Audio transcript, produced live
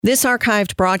This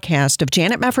archived broadcast of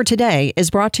Janet Mefford Today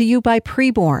is brought to you by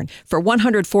Preborn. For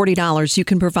 $140, you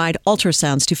can provide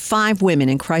ultrasounds to 5 women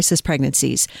in crisis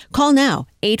pregnancies. Call now,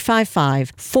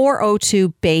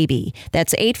 855-402-BABY.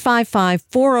 That's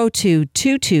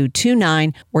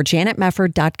 855-402-2229 or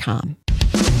janetmefford.com.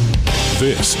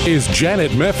 This is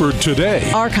Janet Mefford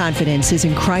Today. Our confidence is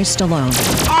in Christ alone.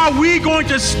 Are we going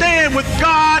to stand with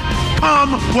God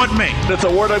come what may? If the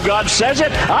Word of God says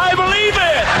it, I believe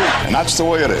it. And that's the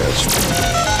way it is.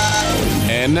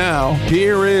 And now,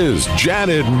 here is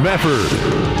Janet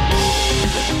Mefford.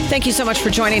 Thank you so much for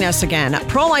joining us again.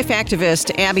 Pro-life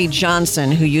activist Abby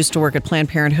Johnson, who used to work at Planned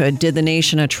Parenthood, did the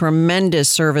nation a tremendous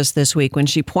service this week when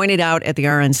she pointed out at the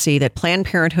RNC that Planned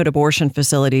Parenthood abortion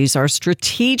facilities are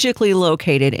strategically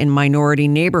located in minority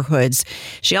neighborhoods.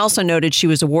 She also noted she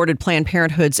was awarded Planned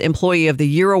Parenthood's Employee of the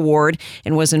Year Award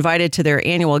and was invited to their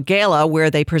annual gala where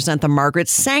they present the Margaret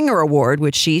Sanger Award,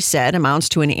 which she said amounts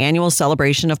to an annual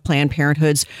celebration of Planned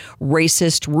Parenthood's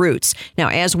racist roots. Now,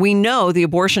 as we know, the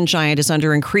abortion giant is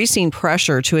under increasing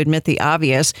pressure to admit the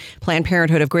obvious. Planned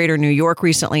Parenthood of Greater New York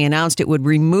recently announced it would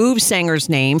remove Sanger's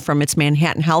name from its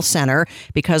Manhattan Health Center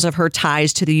because of her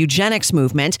ties to the eugenics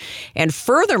movement. And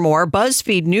furthermore,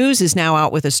 BuzzFeed News is now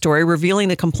out with a story revealing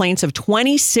the complaints of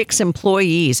 26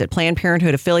 employees at Planned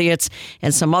Parenthood affiliates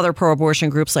and some other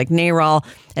pro-abortion groups like NARAL.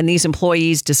 And these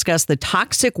employees discuss the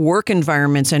toxic work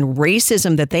environments and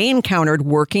racism that they encountered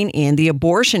working in the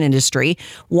abortion industry.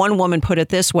 One woman put it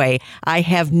this way: "I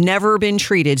have never been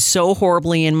treated so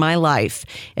horribly in my life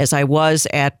as I was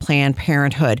at Planned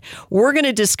Parenthood." We're going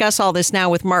to discuss all this now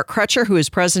with Mark Crutcher, who is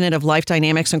president of Life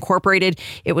Dynamics Incorporated.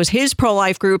 It was his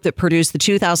pro-life group that produced the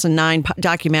 2009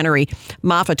 documentary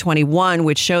MAFA 21,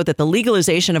 which showed that the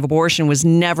legalization of abortion was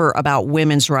never about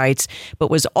women's rights, but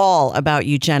was all about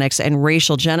eugenics and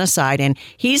racial genocide. And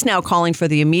he's now calling for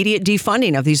the immediate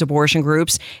defunding of these abortion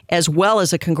groups, as well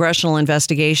as a congressional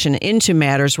investigation into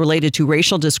matters related to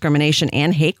racial discrimination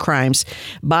and hate crimes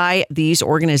by these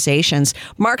organizations.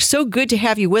 Mark, so good to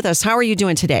have you with us. How are you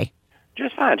doing today?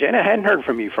 Just fine, Jen. I hadn't heard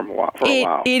from you for a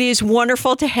while. It is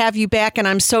wonderful to have you back, and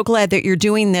I'm so glad that you're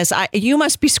doing this. You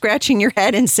must be scratching your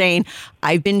head and saying,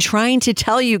 I've been trying to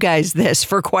tell you guys this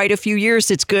for quite a few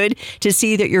years. It's good to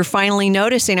see that you're finally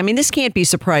noticing. I mean, this can't be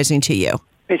surprising to you.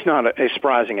 It's not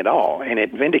surprising at all, and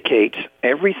it vindicates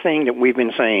everything that we've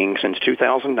been saying since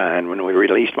 2009 when we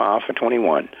released MAFA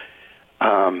 21.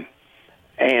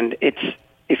 And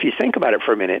if you think about it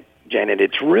for a minute, Janet,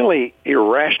 it's really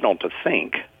irrational to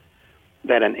think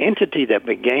that an entity that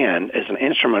began as an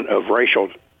instrument of racial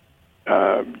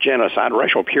genocide,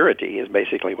 racial purity is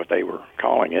basically what they were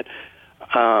calling it,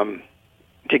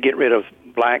 to get rid of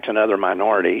blacks and other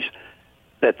minorities,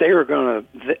 that they were going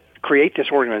to create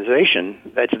this organization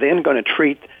that's then going to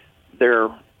treat their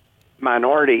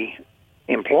minority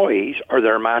employees or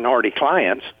their minority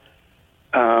clients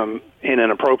in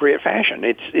an appropriate fashion.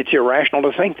 It's irrational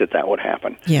to think that would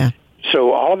happen. Yeah.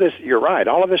 So all of this, you're right,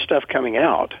 all of this stuff coming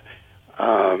out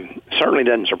certainly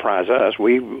doesn't surprise us.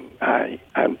 I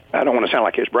don't want to sound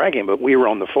like it's bragging, but we were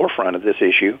on the forefront of this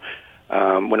issue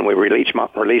when we released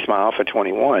MAFA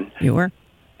 21. You were?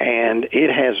 And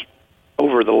it has,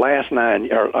 over the last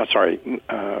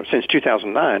since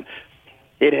 2009,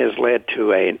 it has led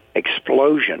to an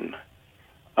explosion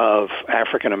of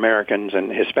African Americans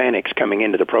and Hispanics coming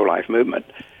into the pro-life movement.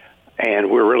 And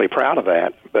we're really proud of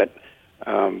that. But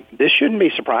this shouldn't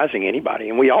be surprising anybody.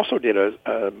 And we also did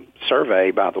a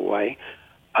survey, by the way,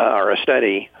 or a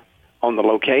study on the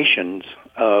locations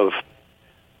of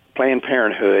Planned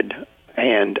Parenthood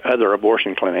and other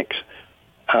abortion clinics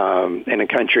in the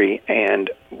country, and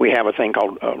we have a thing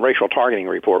called a racial targeting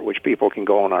report, which people can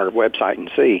go on our website and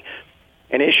see.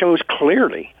 And it shows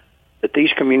clearly that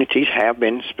these communities have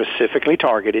been specifically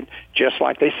targeted, just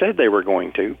like they said they were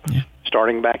going to,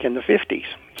 starting back in the 50s.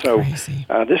 So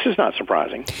this is not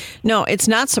surprising. No, it's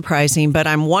not surprising, but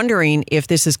I'm wondering if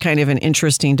this is kind of an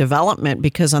interesting development,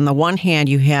 because on the one hand,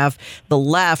 you have the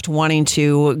left wanting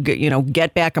to,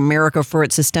 get back America for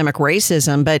its systemic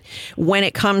racism. But when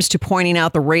it comes to pointing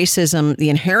out the racism, the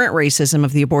inherent racism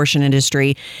of the abortion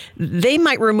industry, they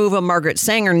might remove a Margaret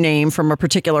Sanger name from a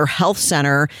particular health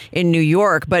center in New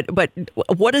York. But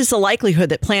what is the likelihood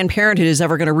that Planned Parenthood is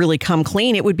ever going to really come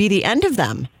clean? It would be the end of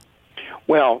them.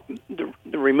 Well,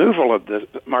 the removal of the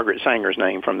Margaret Sanger's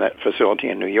name from that facility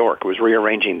in New York was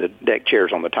rearranging the deck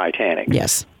chairs on the Titanic.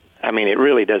 Yes. I mean, it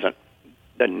really doesn't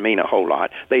mean a whole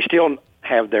lot. They still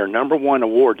have their number one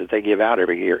award that they give out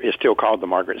every year is still called the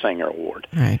Margaret Sanger Award.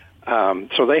 Right.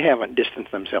 So they haven't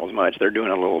distanced themselves much. They're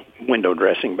doing a little window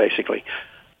dressing, basically.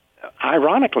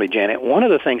 Ironically, Janet, one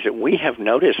of the things that we have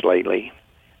noticed lately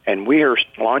and we are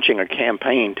launching a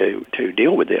campaign to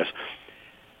deal with this.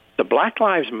 The Black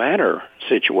Lives Matter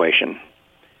situation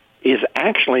is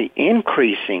actually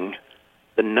increasing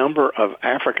the number of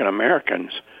African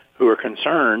Americans who are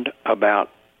concerned about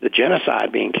the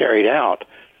genocide being carried out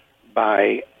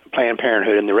by Planned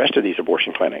Parenthood and the rest of these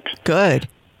abortion clinics. Good.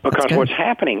 Because good. What's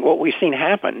happening, what we've seen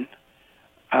happen,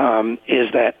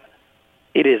 is that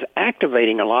it is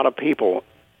activating a lot of people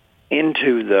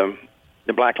into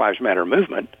the Black Lives Matter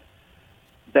movement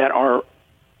that are,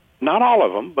 not all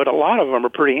of them, but a lot of them are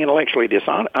pretty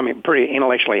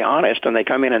intellectually honest, and they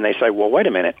come in and they say, well, wait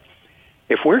a minute,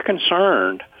 if we're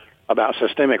concerned about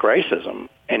systemic racism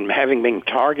and having been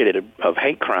targeted of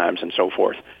hate crimes and so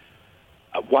forth,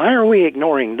 why are we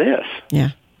ignoring this?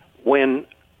 Yeah. When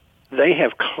they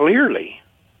have clearly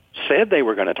said they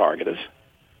were going to target us?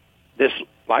 This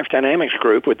Life Dynamics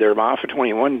group with their Alpha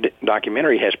 21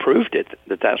 documentary has proved it,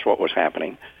 that that's what was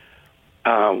happening.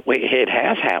 It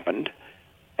has happened,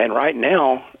 and right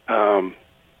now,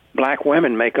 black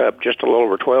women make up just a little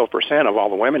over 12% of all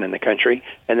the women in the country,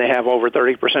 and they have over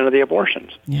 30% of the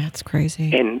abortions. Yeah, it's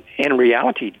crazy. And in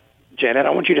reality, Janet,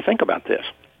 I want you to think about this.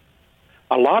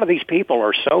 A lot of these people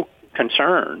are so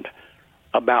concerned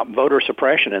about voter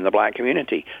suppression in the black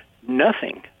community.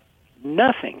 Nothing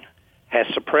has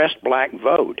suppressed black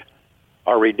vote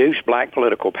or reduced black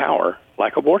political power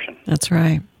like abortion. That's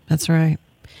right.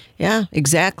 Yeah,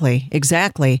 exactly.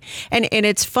 And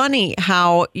it's funny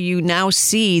how you now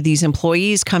see these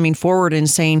employees coming forward and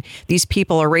saying, these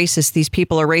people are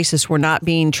racist, we're not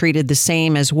being treated the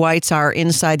same as whites are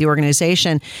inside the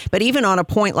organization. But even on a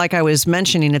point like I was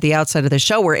mentioning at the outset of the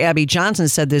show, where Abby Johnson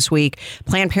said this week,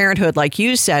 Planned Parenthood, like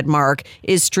you said, Mark,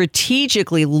 is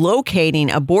strategically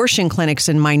locating abortion clinics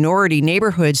in minority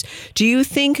neighborhoods. Do you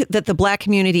think that the black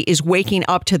community is waking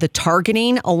up to the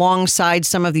targeting alongside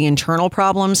some of the internal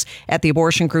problems at the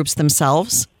abortion groups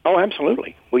themselves? Oh,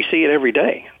 absolutely. We see it every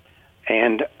day.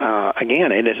 And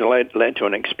again, it has led to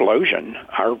an explosion.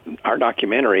 Our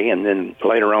documentary, and then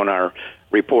later on our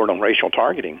report on racial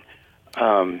targeting,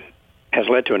 has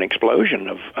led to an explosion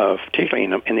of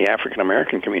particularly in the African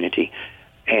American community.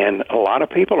 And a lot of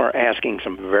people are asking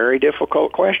some very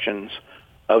difficult questions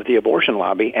of the abortion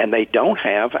lobby, and they don't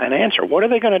have an answer. What are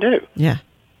they going to do? Yeah,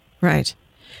 right.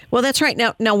 Well, that's right.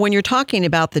 Now, when you're talking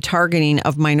about the targeting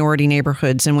of minority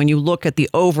neighborhoods and when you look at the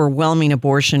overwhelming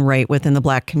abortion rate within the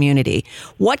black community,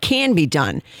 what can be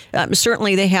done?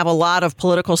 Certainly, they have a lot of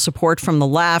political support from the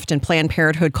left, and Planned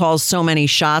Parenthood calls so many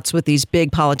shots with these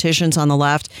big politicians on the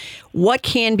left. What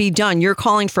can be done? You're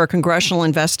calling for a congressional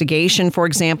investigation, for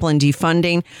example, and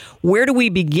defunding. Where do we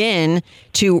begin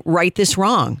to right this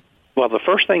wrong? Well, the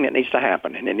first thing that needs to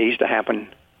happen, and it needs to happen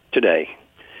today,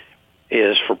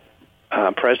 is for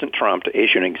President Trump to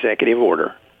issue an executive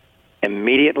order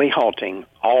immediately halting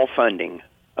all funding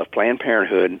of Planned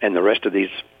Parenthood and the rest of these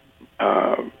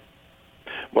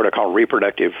what are called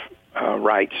reproductive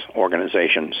rights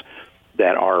organizations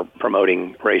that are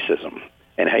promoting racism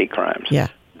and hate crimes. Yeah.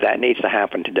 That needs to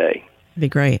happen today. That'd be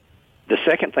great. The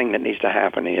second thing that needs to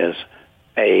happen is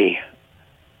a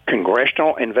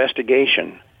congressional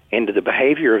investigation into the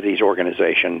behavior of these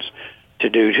organizations to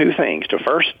do two things. To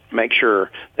first make sure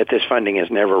that this funding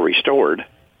is never restored.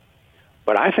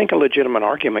 But I think a legitimate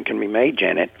argument can be made,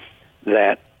 Janet,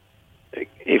 that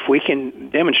if we can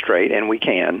demonstrate, and we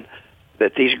can,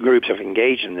 that these groups have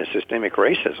engaged in this systemic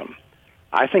racism,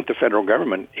 I think the federal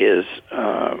government is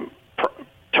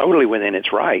totally within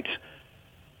its rights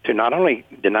to not only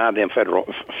deny them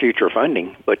federal future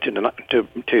funding, but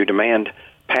to demand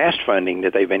past funding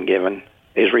that they've been given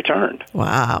is returned.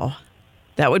 Wow.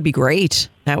 That would be great.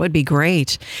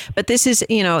 But this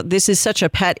is such a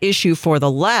pet issue for the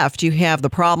left. You have the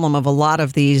problem of a lot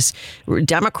of these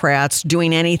Democrats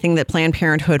doing anything that Planned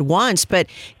Parenthood wants. But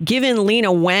given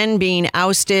Lena Wen being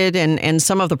ousted and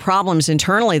some of the problems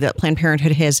internally that Planned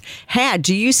Parenthood has had,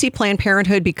 do you see Planned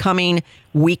Parenthood becoming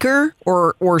weaker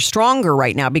or stronger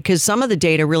right now? Because some of the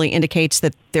data really indicates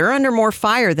that they're under more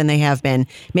fire than they have been,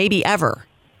 maybe ever.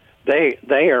 They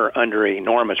are under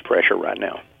enormous pressure right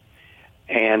now.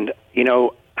 And,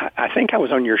 I think I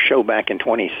was on your show back in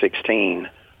 2016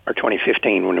 or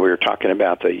 2015 when we were talking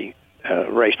about the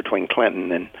race between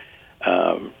Clinton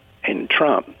and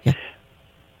Trump. Yeah.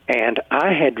 And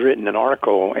I had written an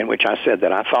article in which I said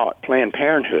that I thought Planned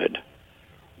Parenthood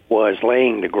was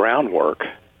laying the groundwork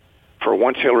for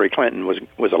once Hillary Clinton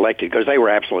was elected, because they were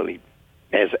absolutely,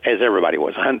 as everybody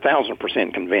was,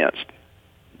 1,000% convinced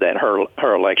that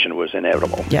her election was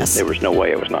inevitable. Yes. There was no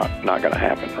way it was not going to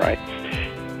happen, right?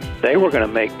 They were going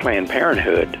to make Planned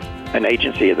Parenthood an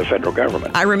agency of the federal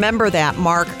government. I remember that,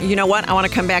 Mark. You know what? I want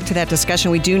to come back to that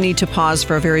discussion. We do need to pause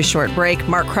for a very short break.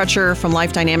 Mark Crutcher from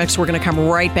Life Dynamics. We're going to come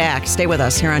right back. Stay with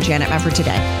us here on Janet Mefford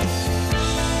Today.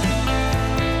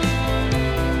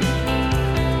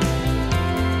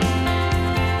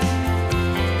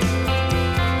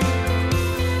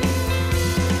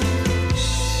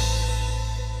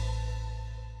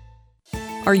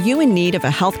 Are you in need of a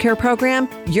healthcare program?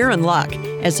 You're in luck.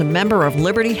 As a member of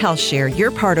Liberty HealthShare,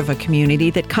 you're part of a community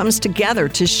that comes together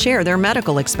to share their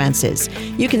medical expenses.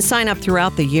 You can sign up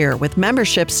throughout the year with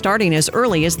memberships starting as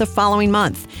early as the following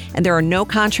month, and there are no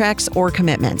contracts or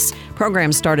commitments.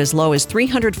 Programs start as low as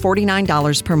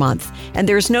 $349 per month, and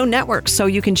there's no network, so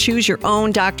you can choose your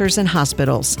own doctors and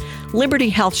hospitals.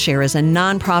 Liberty HealthShare is a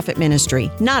nonprofit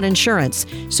ministry, not insurance,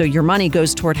 so your money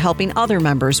goes toward helping other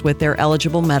members with their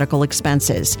eligible medical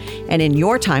expenses. And in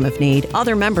your time of need,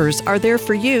 other members are there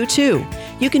for you, too.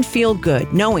 You can feel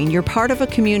good knowing you're part of a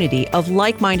community of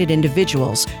like-minded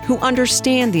individuals who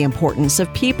understand the importance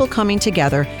of people coming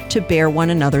together to bear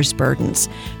one another's burdens.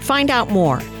 Find out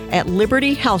more at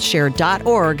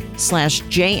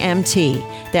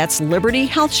libertyhealthshare.org/JMT. That's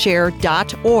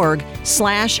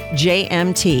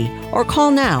libertyhealthshare.org/JMT. Or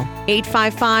call now,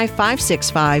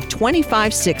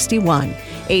 855-565-2561.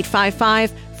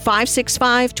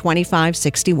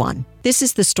 855-565-2561. This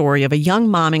is the story of a young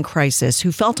mom in crisis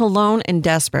who felt alone and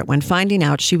desperate when finding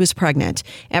out she was pregnant.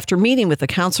 After meeting with the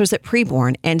counselors at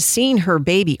Preborn and seeing her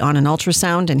baby on an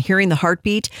ultrasound and hearing the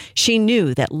heartbeat, she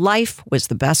knew that life was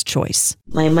the best choice.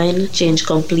 My mind changed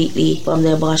completely from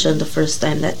the abortion the first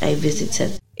time that I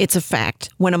visited. It's a fact.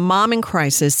 When a mom in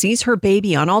crisis sees her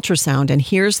baby on ultrasound and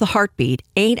hears the heartbeat,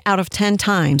 8 out of 10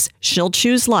 times, she'll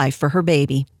choose life for her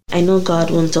baby. I know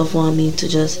God wouldn't have wanted me to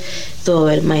just throw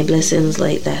away my blessings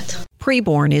like that.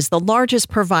 Preborn is the largest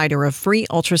provider of free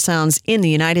ultrasounds in the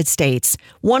United States.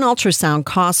 One ultrasound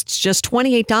costs just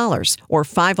 $28, or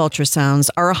 5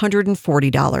 ultrasounds are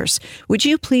 $140. Would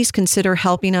you please consider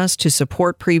helping us to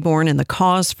support Preborn and the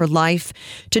cause for life?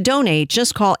 To donate,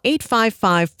 just call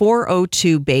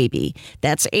 855-402-BABY.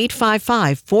 That's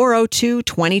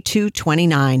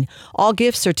 855-402-2229. All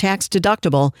gifts are tax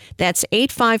deductible. That's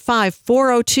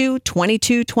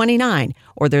 855-402-2229.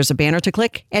 Or there's a banner to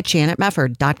click at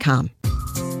janetmefford.com.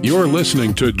 You're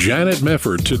listening to Janet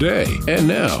Mefford Today. And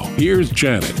now, here's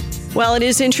Janet. Well, it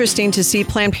is interesting to see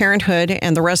Planned Parenthood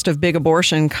and the rest of big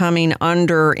abortion coming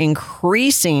under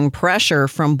increasing pressure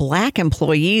from Black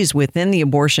employees within the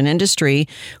abortion industry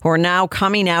who are now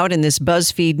coming out in this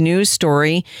BuzzFeed news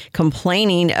story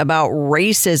complaining about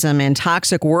racism and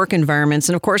toxic work environments.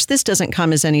 And of course, this doesn't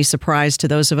come as any surprise to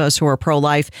those of us who are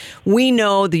pro-life. We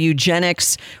know the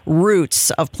eugenics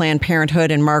roots of Planned Parenthood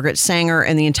and Margaret Sanger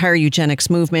and the entire eugenics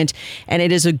movement, and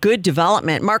it is a good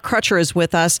development. Mark Crutcher is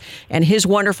with us, and his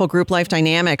wonderful group Life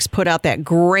Dynamics put out that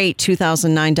great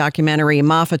 2009 documentary,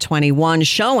 MAFA 21,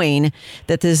 showing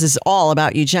that this is all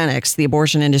about eugenics, the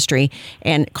abortion industry,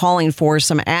 and calling for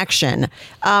some action.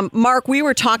 Mark, we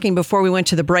were talking before we went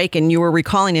to the break, and you were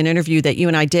recalling an interview that you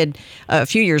and I did a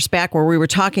few years back where we were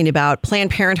talking about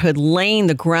Planned Parenthood laying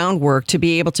the groundwork to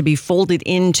be able to be folded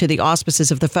into the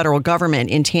auspices of the federal government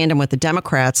in tandem with the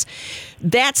Democrats.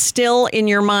 That's still in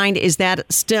your mind? Is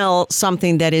that still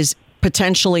something that is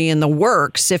potentially in the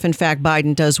works if, in fact,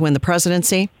 Biden does win the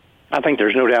presidency? I think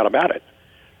there's no doubt about it.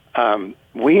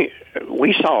 We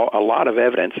saw a lot of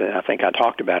evidence, and I think I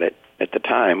talked about it at the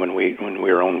time when we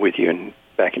were on with you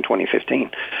back in 2015,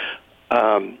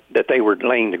 that they were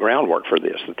laying the groundwork for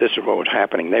this, that this is what was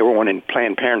happening. They were wanting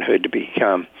Planned Parenthood to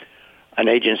become an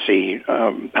agency.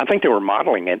 I think they were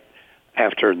modeling it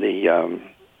after the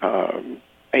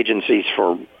agencies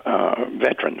for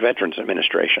Veterans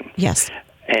Administration. Yes.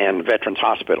 And veterans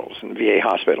hospitals and VA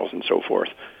hospitals and so forth.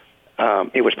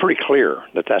 It was pretty clear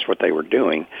that that's what they were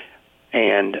doing.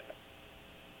 And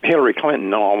Hillary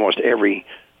Clinton, on almost every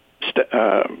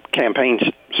campaign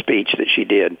speech that she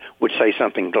did, would say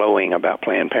something glowing about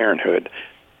Planned Parenthood.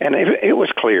 And it was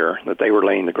clear that they were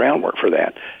laying the groundwork for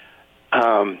that.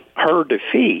 Her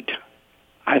defeat,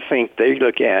 I think they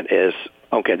look at as,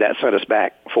 okay, that set us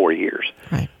back 4 years.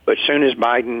 Right. But as soon as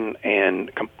Biden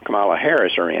and Kamala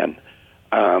Harris are in,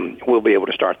 we'll be able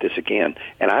to start this again.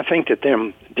 And I think that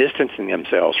them distancing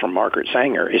themselves from Margaret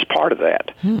Sanger is part of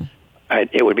that.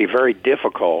 It would be very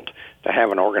difficult to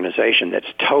have an organization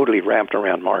that's totally wrapped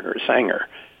around Margaret Sanger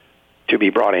to be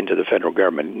brought into the federal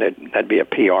government. That'd be a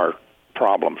PR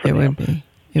problem for them.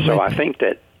 So I think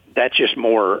that that's just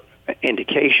more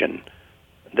indication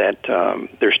that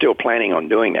they're still planning on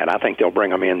doing that. I think they'll bring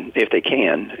them in if they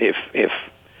can, if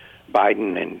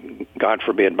Biden and, God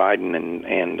forbid, Biden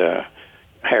and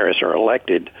Harris are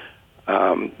elected.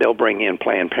 they'll bring in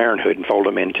Planned Parenthood and fold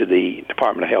them into the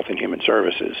Department of Health and Human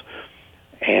Services.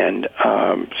 And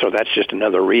so that's just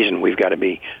another reason we've got to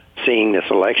be seeing this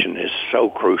election is so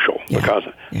crucial, because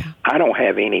I don't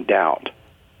have any doubt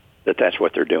that that's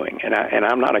what they're doing. And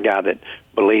I'm not a guy that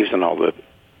believes in all the,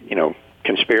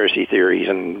 conspiracy theories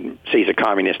and sees a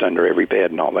communist under every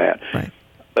bed and all that. Right.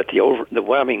 But the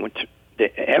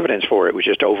evidence for it was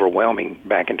just overwhelming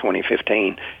back in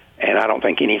 2015. And I don't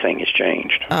think anything has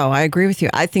changed. Oh, I agree with you.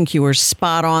 I think you were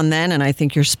spot on then, and I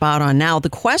think you're spot on now. The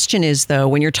question is, though,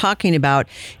 when you're talking about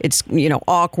it's,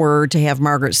 awkward to have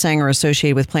Margaret Sanger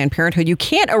associated with Planned Parenthood, you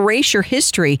can't erase your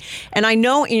history. And I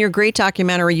know in your great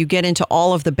documentary, you get into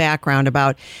all of the background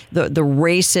about the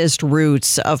racist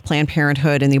roots of Planned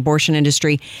Parenthood and the abortion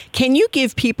industry. Can you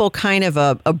give people kind of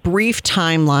a brief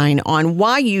timeline on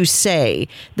why you say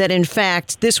that, in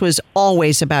fact, this was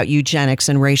always about eugenics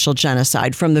and racial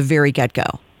genocide from the very get-go?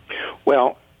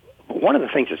 Well, one of the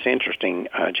things that's interesting,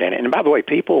 Janet, and by the way,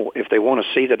 people, if they want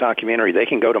to see the documentary, they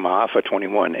can go to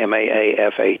Maafa21,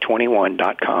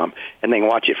 MAAFA21.com, and they can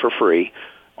watch it for free.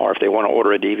 Or if they want to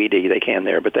order a DVD, they can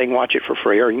there. But they can watch it for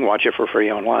free, or you can watch it for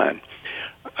free online.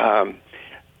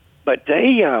 But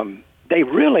they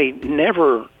really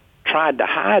never tried to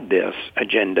hide this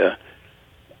agenda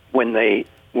when they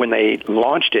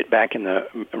launched it back in the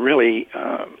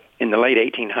in the late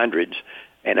 1800s.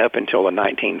 And up until the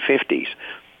 1950s,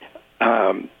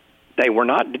 they were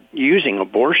not using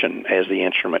abortion as the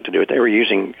instrument to do it. They were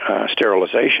using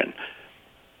sterilization.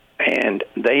 And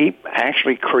they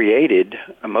actually created,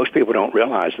 most people don't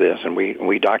realize this, and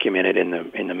we document it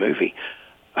in the movie,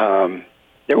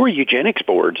 there were eugenics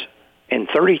boards in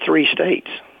 33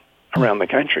 states around the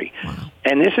country. Wow.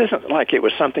 And this isn't like it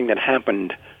was something that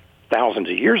happened thousands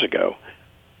of years ago.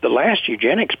 The last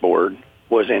eugenics board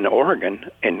was in Oregon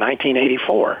in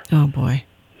 1984. Oh, boy.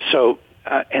 So,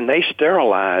 and they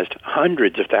sterilized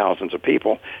hundreds of thousands of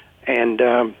people, and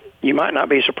you might not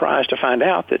be surprised to find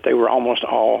out that they were almost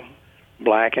all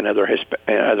black and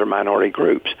other minority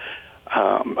groups,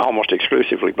 almost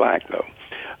exclusively black, though.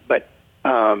 But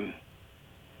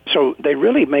so they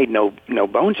really made no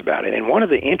bones about it. And one of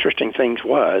the interesting things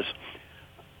was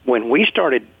when we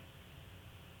started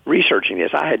researching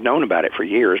this, I had known about it for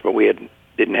years, but we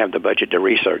didn't have the budget to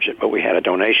research it, but we had a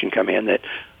donation come in that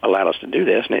allowed us to do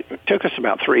this, and it took us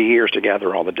about 3 years to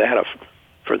gather all the data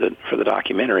for the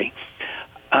documentary.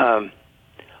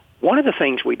 One of the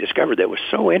things we discovered that was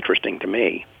so interesting to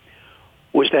me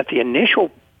was that the initial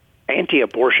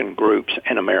anti-abortion groups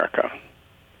in America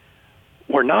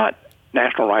were not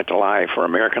National Right to Life or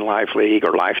American Life League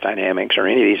or Life Dynamics or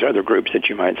any of these other groups that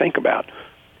you might think about.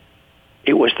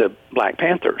 It was the Black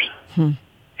Panthers.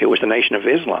 It was the Nation of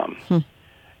Islam.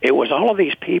 It was all of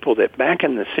these people that back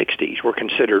in the 60s were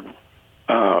considered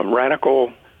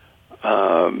radical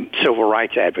civil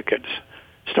rights advocates.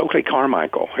 Stokely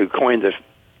Carmichael, who coined the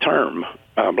term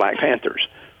Black Panthers,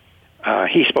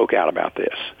 he spoke out about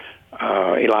this.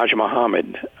 Elijah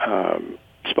Muhammad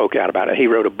spoke out about it. He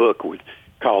wrote a book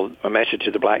called A Message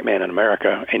to the Black Man in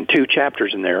America, and 2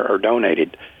 chapters in there are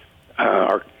donated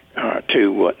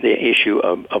to the issue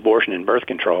of abortion and birth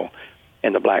control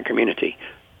in the black community.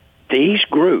 These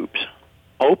groups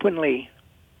openly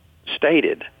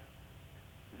stated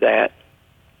that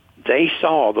they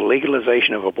saw the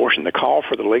legalization of abortion, the call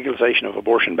for the legalization of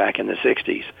abortion back in the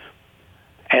 60s,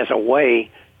 as a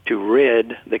way to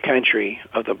rid the country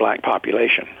of the black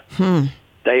population.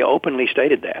 They openly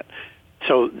stated that.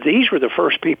 So these were the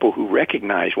first people who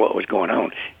recognized what was going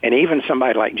on. And even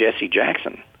somebody like Jesse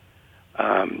Jackson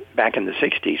back in the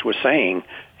 60s was saying,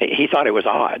 he thought it was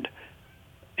odd.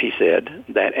 He said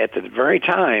that at the very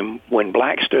time when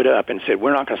blacks stood up and said,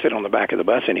 we're not going to sit on the back of the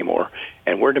bus anymore,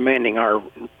 and we're demanding our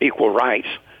equal rights,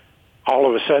 all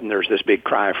of a sudden there's this big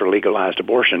cry for legalized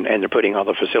abortion, and they're putting all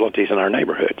the facilities in our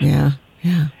neighborhoods.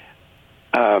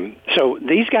 So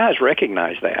these guys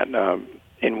recognize that,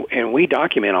 and we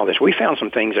document all this. We found some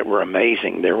things that were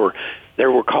amazing. There were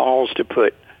calls to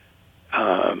put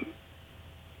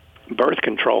birth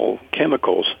control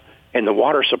chemicals in the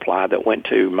water supply that went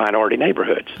to minority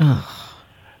neighborhoods.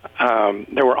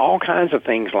 There were all kinds of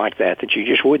things like that you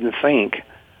just wouldn't think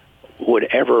would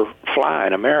ever fly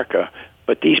in America,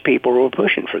 but these people were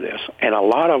pushing for this. And a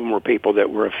lot of them were people that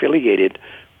were affiliated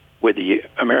with the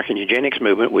American Eugenics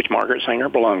Movement, which Margaret Sanger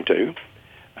belonged to,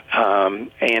 and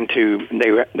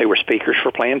they were speakers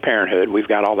for Planned Parenthood. We've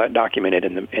got all that documented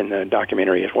in the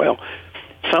documentary as well.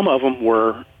 Some of them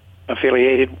were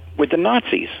affiliated with the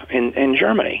Nazis in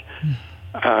Germany.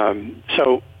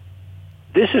 So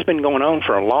this has been going on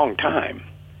for a long time,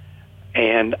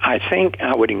 and I think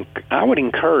I would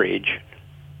encourage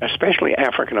especially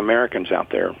African Americans out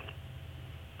there,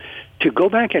 to go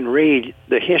back and read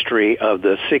the history of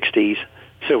the 60s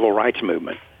civil rights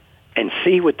movement and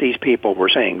see what these people were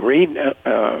saying. Read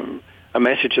A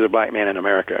Message to the Black Man in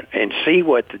America and see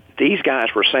what these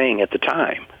guys were saying at the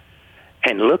time,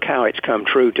 and look how it's come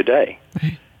true today.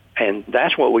 Right. And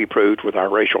that's what we proved with our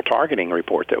racial targeting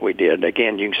report that we did.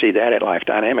 Again, you can see that at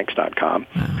lifedynamics.com.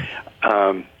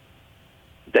 Wow.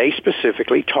 They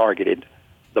specifically targeted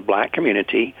the black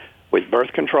community with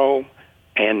birth control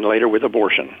and later with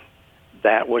abortion.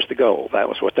 That was the goal. That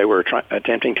was what they were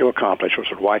attempting to accomplish, was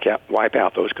to wipe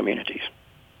out those communities.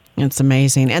 It's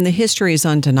amazing. And the history is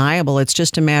undeniable. It's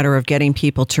just a matter of getting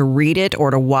people to read it or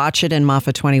to watch it in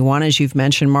MAFA 21, as you've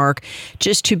mentioned, Mark,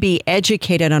 just to be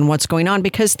educated on what's going on.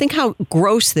 Because think how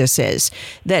gross this is,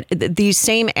 that these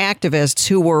same activists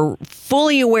who were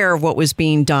fully aware of what was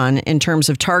being done in terms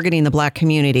of targeting the black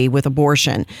community with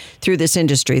abortion through this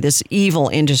industry, this evil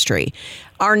industry,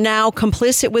 are now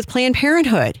complicit with Planned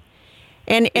Parenthood.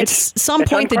 And at some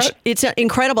point, it's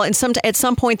incredible. And at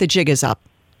some point, the jig is up.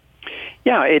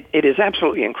 Yeah, it is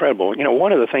absolutely incredible. You know,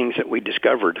 one of the things that we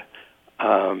discovered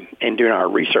in doing our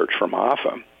research for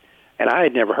MAFA, and I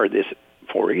had never heard this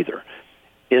before either,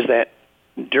 is that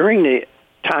during the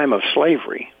time of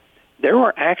slavery, there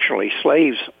were actually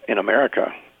slaves in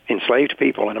America, enslaved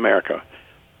people in America,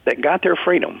 that got their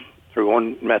freedom through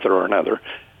one method or another,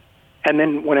 and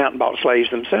then went out and bought slaves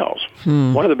themselves.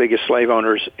 One of the biggest slave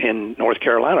owners in North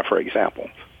Carolina, for example,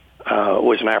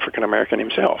 was an African American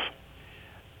himself.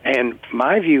 And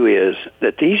my view is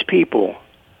that these people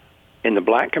in the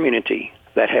black community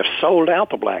that have sold out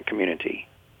the black community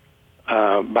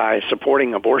by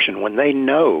supporting abortion, when they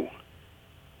know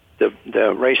the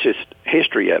racist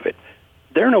history of it,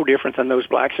 they're no different than those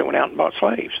blacks that went out and bought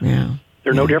slaves. Yeah.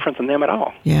 They're no different than them at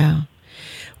all. Yeah.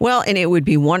 Well, and it would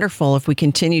be wonderful if we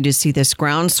continue to see this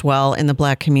groundswell in the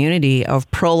black community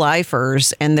of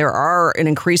pro-lifers, and there are an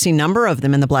increasing number of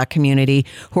them in the black community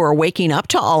who are waking up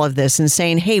to all of this and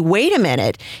saying, hey, wait a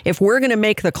minute, if we're going to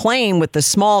make the claim with the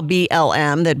small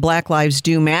BLM that black lives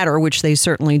do matter, which they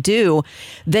certainly do,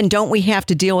 then don't we have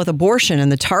to deal with abortion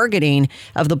and the targeting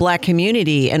of the black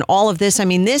community and all of this? I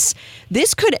mean, this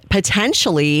could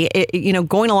potentially,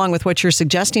 going along with what you're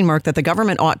suggesting, Mark, that the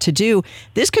government ought to do,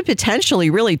 this could potentially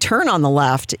really turn on the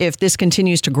left if this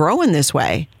continues to grow in this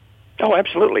way. Oh,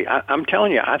 absolutely. I'm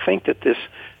telling you, I think that this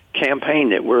campaign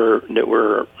that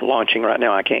we're launching right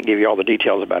now, I can't give you all the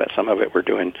details about it. Some of it we're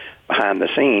doing behind the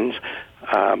scenes,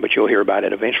 but you'll hear about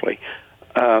it eventually.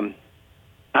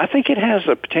 I think it has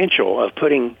the potential of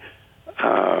putting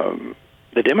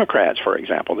the Democrats, for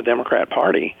example, the Democrat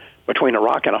Party, between a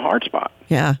rock and a hard spot.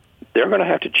 Yeah. They're going to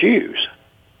have to choose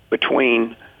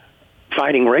between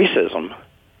fighting racism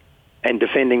and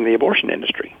defending the abortion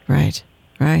industry. Right,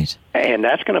 right. And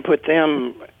that's going to put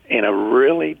them in a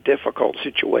really difficult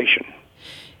situation.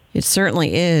 It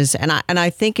certainly is. And I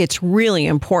think it's really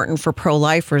important for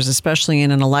pro-lifers, especially in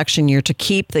an election year, to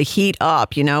keep the heat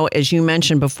up. You know, as you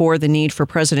mentioned before, the need for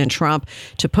President Trump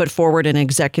to put forward an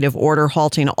executive order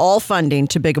halting all funding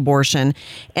to big abortion,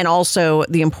 and also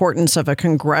the importance of a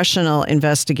congressional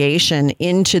investigation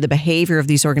into the behavior of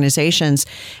these organizations,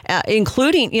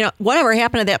 including, whatever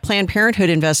happened to that Planned Parenthood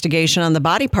investigation on the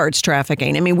body parts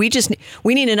trafficking. I mean, we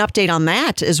need an update on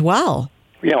that as well.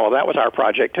 Yeah, well, that was our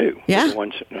project, too. Yeah. We're the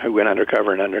ones who went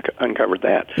undercover and uncovered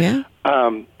that. Yeah.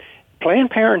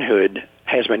 Planned Parenthood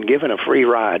has been given a free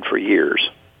ride for years.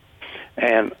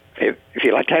 And if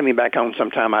you'd like to have me back on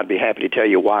sometime, I'd be happy to tell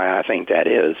you why I think that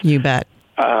is. You bet.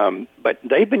 But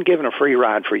they've been given a free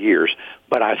ride for years.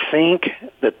 But I think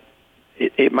that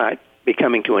it might be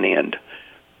coming to an end.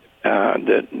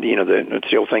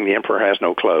 The old thing, the emperor has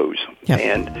no clothes. Yep.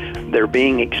 And they're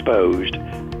being exposed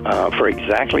for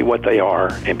exactly what they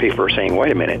are, and people are saying,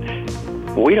 wait a minute,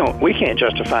 we can't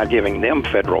justify giving them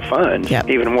federal funds,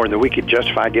 Yep. even more than we could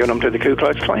justify giving them to the Ku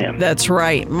Klux Klan. That's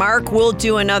right. Mark, we'll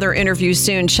do another interview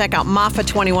soon. Check out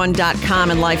MAFA21.com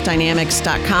and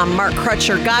LifeDynamics.com. Mark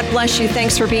Crutcher, God bless you.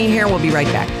 Thanks for being here. We'll be right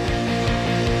back.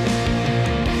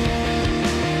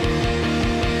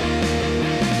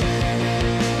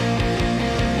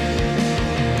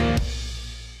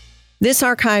 This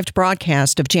archived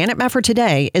broadcast of Janet Mefford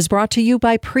Today is brought to you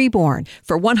by Preborn.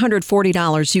 For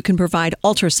 $140, you can provide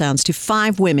ultrasounds to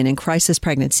 5 women in crisis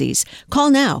pregnancies. Call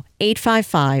now,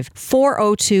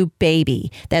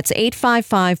 855-402-BABY. That's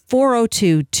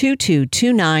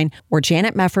 855-402-2229 or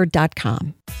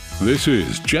janetmefford.com. This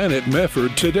is Janet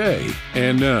Mefford Today.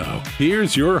 And now,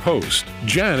 here's your host,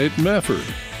 Janet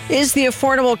Mefford. Is the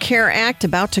Affordable Care Act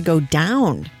about to go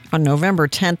down? On November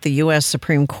 10th, the U.S.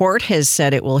 Supreme Court has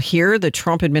said it will hear the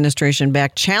Trump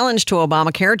administration-backed challenge to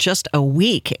Obamacare just a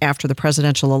week after the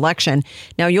presidential election.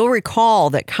 Now, you'll recall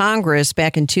that Congress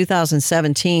back in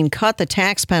 2017 cut the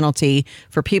tax penalty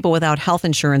for people without health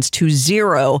insurance to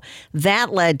zero.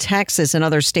 That led Texas and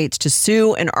other states to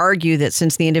sue and argue that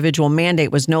since the individual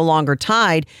mandate was no longer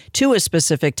tied to a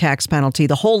specific tax penalty,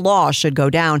 the whole law should go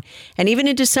down. And even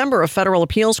in December, a federal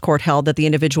appeals court held that the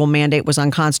individual mandate was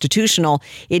unconstitutional.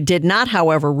 It did not,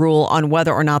 however, rule on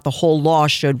whether or not the whole law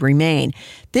should remain.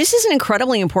 This is an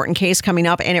incredibly important case coming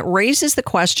up, and it raises the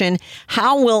question,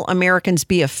 how will Americans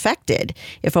be affected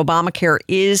if Obamacare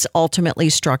is ultimately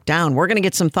struck down? We're going to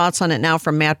get some thoughts on it now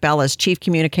from Matt Bellis, Chief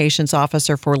Communications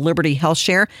Officer for Liberty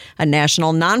HealthShare, a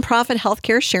national nonprofit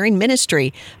healthcare sharing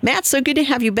ministry. Matt, so good to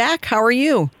have you back. How are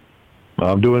you?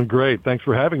 I'm doing great. Thanks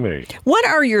for having me. What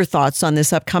are your thoughts on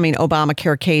this upcoming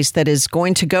Obamacare case that is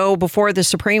going to go before the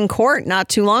Supreme Court not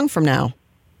too long from now?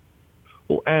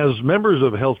 Well, as members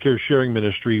of Healthcare Sharing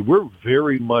Ministry, we're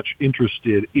very much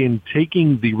interested in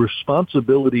taking the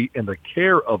responsibility and the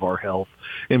care of our health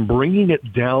and bringing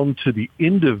it down to the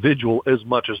individual as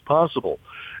much as possible.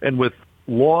 And with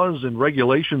laws and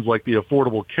regulations like the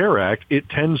Affordable Care Act, it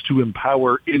tends to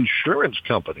empower insurance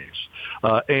companies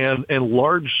and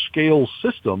large-scale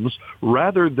systems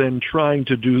rather than trying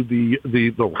to do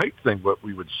the right thing, what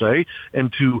we would say,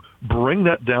 and to bring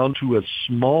that down to as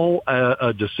small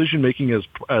decision-making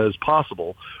as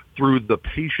possible through the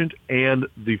patient and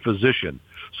the physician.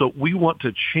 So we want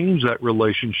to change that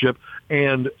relationship,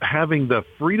 and having the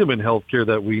freedom in healthcare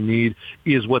that we need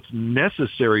is what's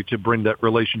necessary to bring that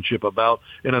relationship about.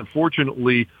 And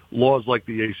unfortunately, laws like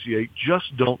the ACA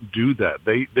just don't do that.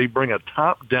 They bring a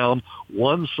top-down,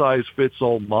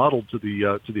 one-size-fits-all model to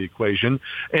the equation.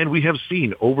 And we have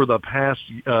seen over the past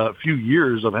few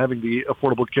years of having the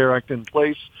Affordable Care Act in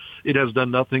place, it has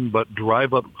done nothing but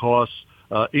drive up costs,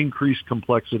 increase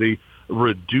complexity,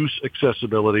 reduce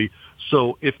accessibility.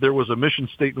 So if there was a mission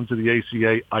statement to the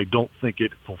ACA, I don't think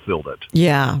it fulfilled it.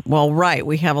 Yeah, well, right.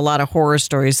 We have a lot of horror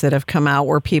stories that have come out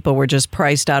where people were just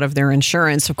priced out of their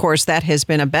insurance. Of course, that has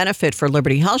been a benefit for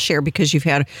Liberty HealthShare because you've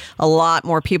had a lot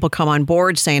more people come on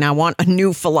board saying, I want a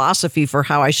new philosophy for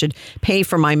how I should pay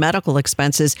for my medical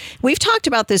expenses. We've talked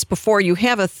about this before. You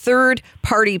have a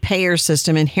third-party payer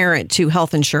system inherent to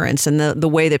health insurance and the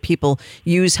way that people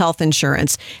use health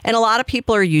insurance. And a lot of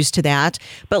people are used to that.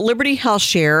 But Liberty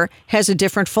HealthShare has a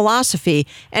different philosophy.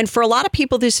 And for a lot of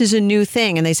people, this is a new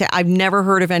thing. And they say, I've never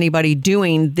heard of anybody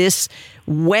doing this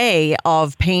way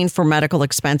of paying for medical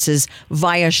expenses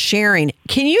via sharing.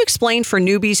 Can you explain for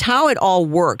newbies how it all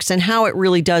works and how it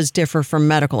really does differ from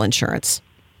medical insurance?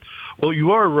 Well,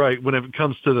 you are right when it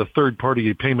comes to the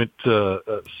third-party payment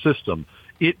system.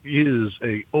 It is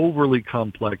a overly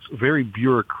complex, very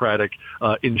bureaucratic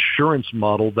insurance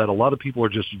model that a lot of people are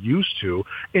just used to,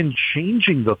 and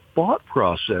changing the thought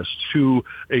process to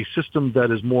a system that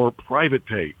is more private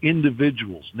pay,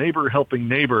 individuals, neighbor helping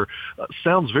neighbor,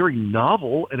 sounds very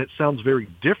novel and it sounds very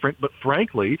different, but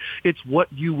frankly, it's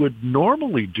what you would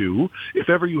normally do if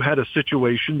ever you had a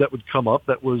situation that would come up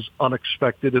that was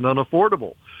unexpected and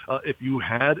unaffordable. If you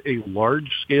had a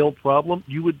large-scale problem,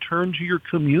 you would turn to your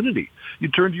community.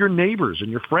 You'd turn to your neighbors and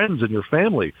your friends and your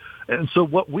family. And so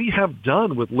what we have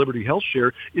done with Liberty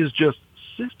HealthShare is just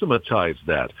systematize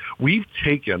that. We've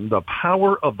taken the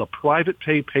power of the private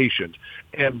pay patient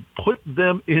and put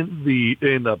them in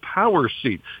the power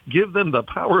seat, give them the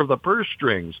power of the purse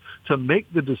strings to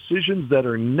make the decisions that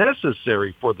are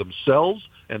necessary for themselves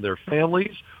and their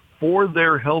families, for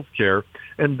their health care,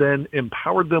 and then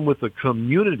empowered them with a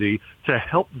community to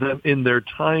help them in their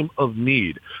time of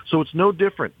need. So it's no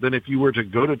different than if you were to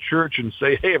go to church and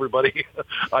say, hey, everybody,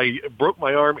 I broke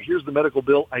my arm. Here's the medical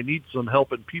bill. I need some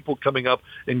help, and people coming up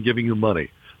and giving you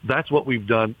money. That's what we've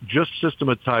done, just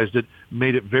systematized it,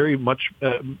 made it very much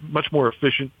more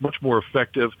efficient, much more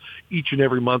effective. Each and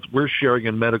every month, we're sharing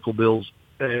in medical bills,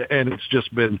 and it's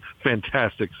just been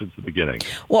fantastic since the beginning.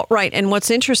 Well, right. And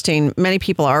what's interesting, many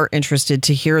people are interested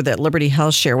to hear that Liberty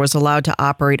HealthShare was allowed to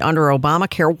operate under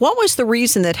Obamacare. What was the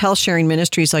reason that health sharing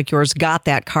ministries like yours got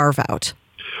that carve out?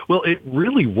 Well, it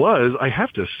really was, I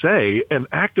have to say, an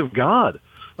act of God.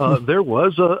 There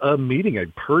was a meeting, a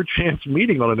per-chance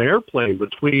meeting on an airplane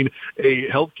between a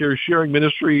healthcare sharing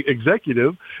ministry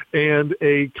executive and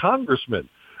a congressman.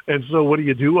 And so what do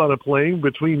you do on a plane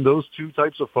between those two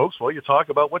types of folks? Well, you talk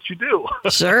about what you do.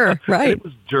 Sure, right. It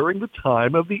was during the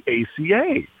time of the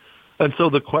ACA. And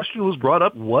so the question was brought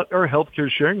up, what are healthcare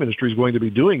sharing ministries going to be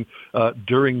doing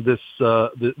during this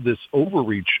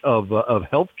overreach of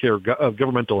healthcare, of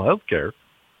governmental healthcare?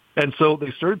 And so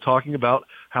they started talking about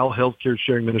how healthcare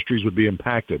sharing ministries would be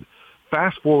impacted.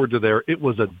 Fast forward to there, it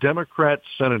was a Democrat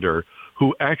senator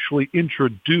who actually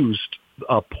introduced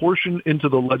a portion into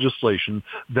the legislation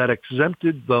that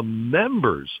exempted the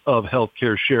members of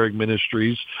healthcare sharing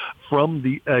ministries from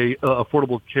the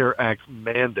Affordable Care Act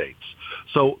mandates.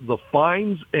 So the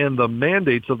fines and the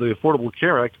mandates of the Affordable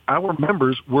Care Act, our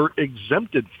members were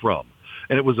exempted from.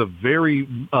 And it was a very,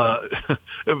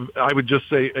 I would just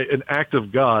say, an act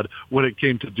of God when it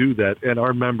came to do that. And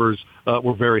our members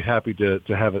were very happy to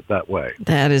have it that way.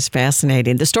 That is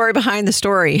fascinating. The story behind the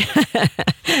story.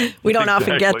 We don't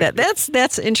often get that.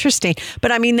 That's interesting.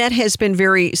 But I mean, that has been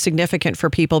very significant for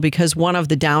people because one of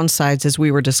the downsides, as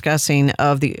we were discussing,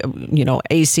 of the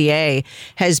ACA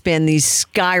has been these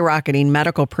skyrocketing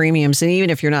medical premiums. And even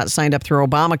if you're not signed up through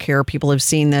Obamacare, people have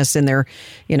seen this in their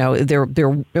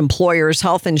employers'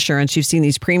 health insurance. You've seen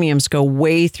these premiums go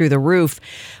way through the roof.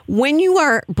 When you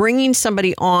are bringing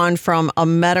somebody on from a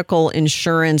medical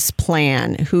insurance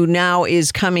plan who now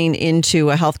is coming into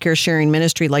a healthcare sharing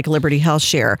ministry like Liberty Health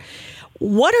Share,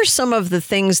 what are some of the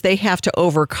things they have to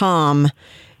overcome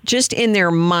just in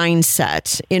their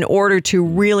mindset in order to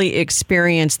really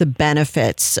experience the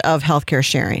benefits of healthcare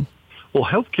sharing? Well,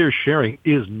 healthcare sharing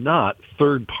is not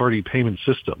third-party payment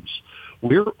systems.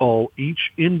 We're all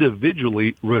each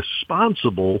individually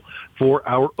responsible for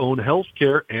our own health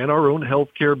care and our own health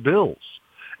care bills.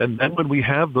 And then when we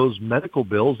have those medical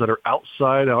bills that are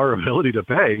outside our ability to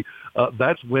pay,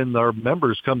 that's when our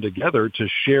members come together to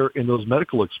share in those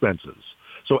medical expenses.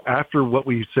 So after what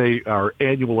we say our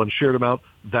annual unshared amount,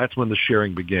 that's when the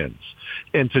sharing begins.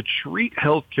 And to treat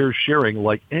healthcare sharing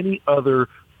like any other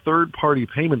third-party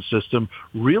payment system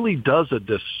really does a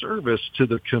disservice to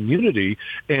the community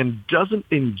and doesn't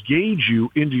engage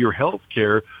you into your health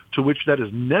care, to which that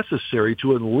is necessary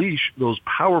to unleash those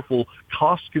powerful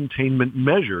cost containment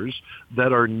measures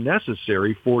that are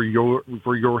necessary for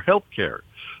your health care.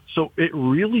 So it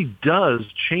really does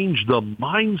change the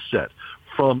mindset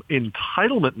from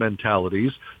entitlement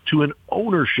mentalities to an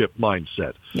ownership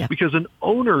mindset. Yeah. Because an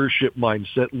ownership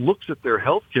mindset looks at their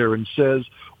health care and says,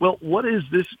 well, what is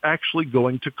this actually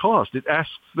going to cost? It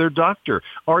asks their doctor,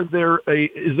 is there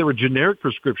a generic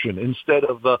prescription instead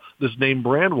of this name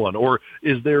brand one? Or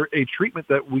is there a treatment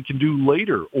that we can do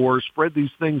later, or spread these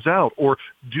things out, or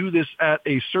do this at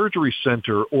a surgery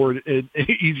center, or an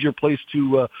easier place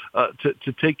to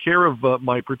take care of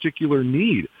my particular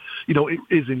need? It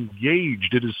is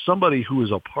engaged. It is somebody who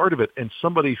is a part of it and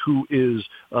somebody who is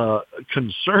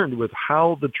concerned with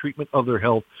how the treatment of their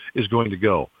health is going to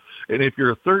go. And if you're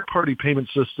a third-party payment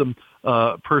system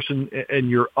person and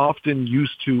you're often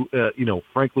used to,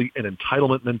 frankly, an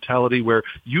entitlement mentality where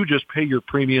you just pay your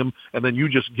premium and then you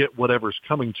just get whatever's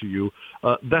coming to you,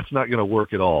 that's not going to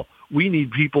work at all. We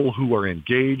need people who are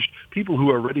engaged, people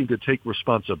who are ready to take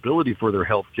responsibility for their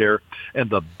health care. And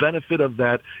the benefit of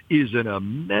that is an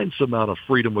immense amount of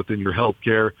freedom within your health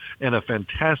care and a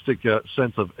fantastic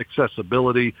sense of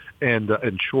accessibility and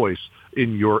choice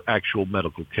in your actual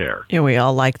medical care. Yeah, we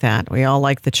all like that. We all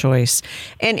like the choice.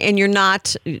 And you're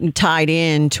not tied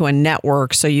in to a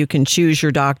network, so you can choose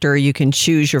your doctor, you can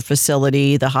choose your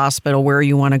facility, the hospital, where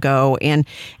you want to go. And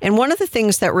one of the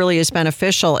things that really is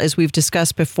beneficial, as we've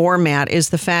discussed before, Matt, is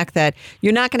the fact that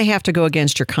you're not going to have to go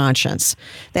against your conscience.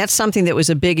 That's something that was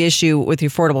a big issue with the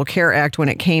Affordable Care Act when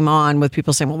it came on, with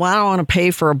people saying, well, I don't want to pay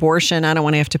for abortion. I don't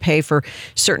want to have to pay for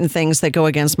certain things that go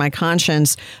against my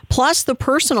conscience. Plus the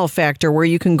personal factor, where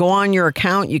you can go on your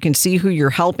account, you can see who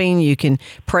you're helping, you can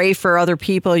pray for other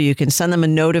people, you can send them a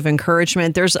note of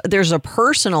encouragement. There's a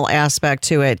personal aspect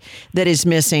to it that is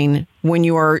missing when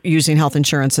you are using health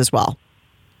insurance as well.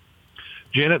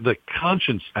 Janet, the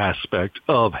conscience aspect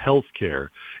of healthcare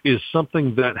is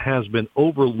something that has been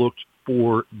overlooked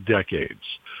for decades.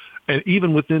 And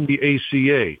even within the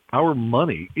ACA, our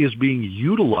money is being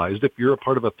utilized, if you're a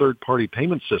part of a third-party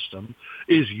payment system,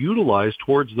 is utilized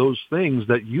towards those things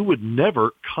that you would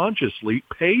never consciously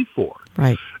pay for.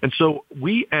 Right. And so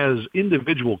we as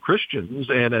individual Christians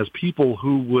and as people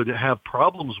who would have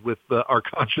problems with our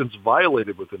conscience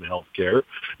violated within healthcare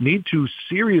need to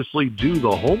seriously do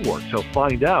the homework to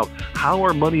find out how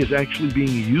our money is actually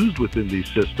being used within these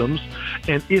systems.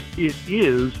 And if it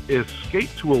is, escape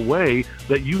to a way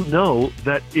that you know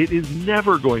that it is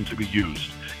never going to be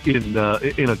used in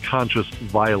a conscious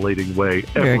violating way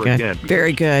ever again.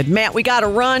 Very good. Matt, we got to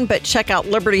run, but check out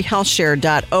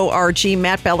libertyhealthshare.org.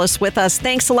 Matt Bellis with us.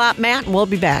 Thanks a lot, Matt, and we'll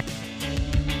be back.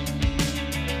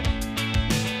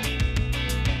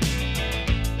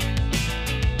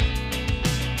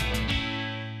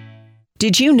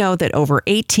 Did you know that over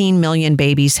 18 million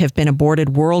babies have been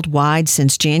aborted worldwide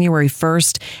since January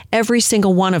 1st? Every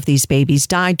single one of these babies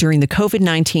died during the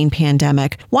COVID-19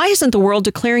 pandemic. Why isn't the world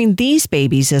declaring these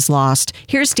babies as lost?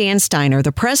 Here's Dan Steiner,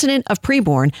 the president of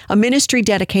Preborn, a ministry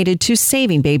dedicated to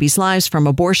saving babies' lives from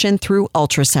abortion through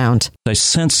ultrasound. I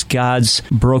sense God's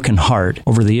broken heart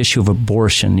over the issue of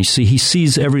abortion. You see, he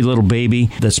sees every little baby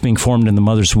that's being formed in the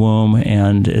mother's womb,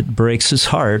 and it breaks his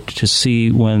heart to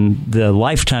see when the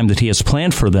lifetime that he has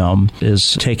planned for them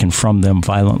is taken from them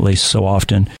violently so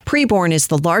often. Preborn is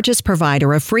the largest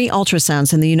provider of free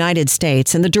ultrasounds in the United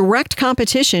States and the direct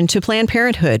competition to Planned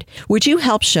Parenthood. Would you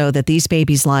help show that these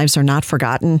babies' lives are not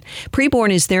forgotten?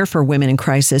 Preborn is there for women in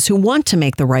crisis who want to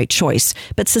make the right choice,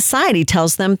 but society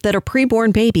tells them that a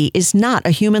preborn baby is not a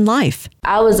human life.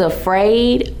 I was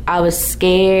afraid. I was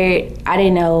scared. I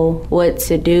didn't know what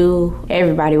to do.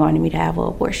 Everybody wanted me to have an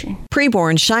abortion.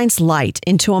 Preborn shines light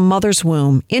into a mother's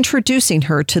womb, introducing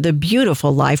her to the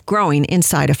beautiful life growing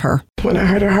inside of her. When I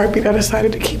heard her heartbeat, I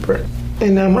decided to keep her.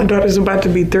 And now my daughter's about to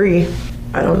be 3.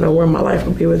 I don't know where my life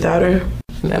would be without her.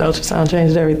 And that ultrasound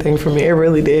changed everything for me. It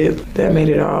really did. That made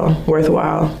it all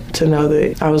worthwhile to know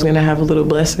that I was going to have a little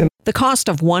blessing. The cost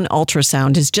of one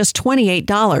ultrasound is just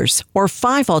 $28, or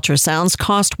 5 ultrasounds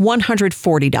cost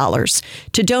 $140.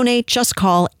 To donate, just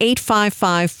call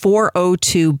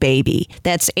 855-402-BABY.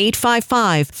 That's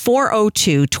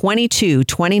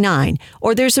 855-402-2229.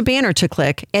 Or there's a banner to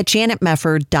click at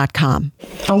janetmefford.com.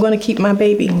 I'm going to keep my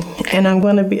baby, and I'm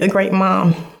going to be a great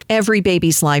mom. Every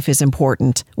baby's life is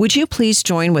important. Would you please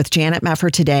join with Janet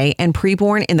Mefford today and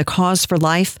Preborn in the cause for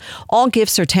life? All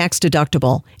gifts are tax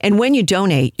deductible. And when you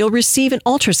donate, you'll receive an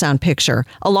ultrasound picture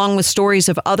along with stories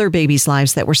of other babies'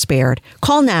 lives that were spared.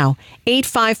 Call now,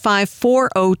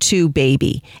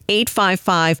 855-402-BABY,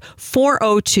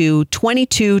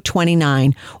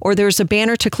 855-402-2229, or there's a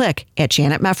banner to click at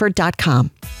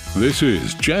janetmefford.com. This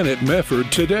is Janet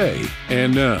Mefford Today.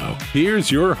 And now,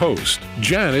 here's your host,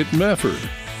 Janet Mefford.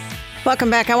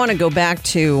 Welcome back. I want to go back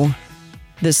to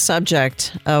the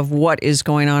subject of what is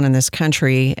going on in this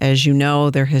country. As you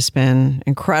know, there has been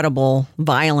incredible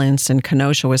violence in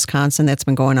Kenosha, Wisconsin. That's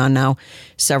been going on now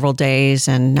several days.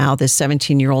 And now this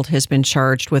 17-year-old has been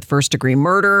charged with first-degree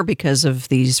murder because of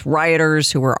these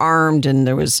rioters who were armed, and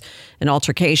there was an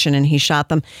altercation and he shot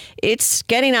them. It's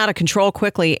getting out of control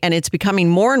quickly, and it's becoming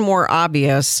more and more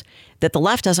obvious that the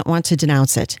left doesn't want to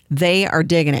denounce it. They are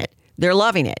digging it. They're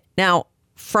loving it. Now,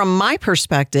 from my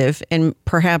perspective, and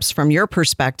perhaps from your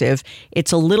perspective,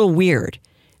 it's a little weird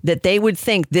that they would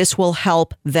think this will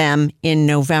help them in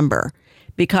November,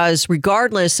 because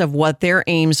regardless of what their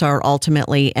aims are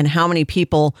ultimately and how many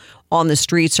people on the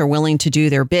streets are willing to do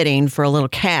their bidding for a little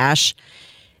cash,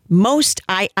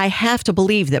 I have to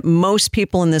believe that most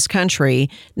people in this country,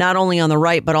 not only on the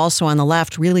right, but also on the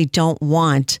left, really don't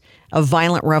want a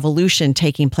violent revolution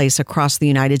taking place across the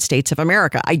United States of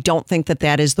America. I don't think that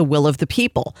that is the will of the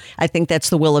people. I think that's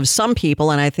the will of some people,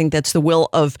 and I think that's the will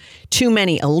of too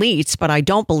many elites, but I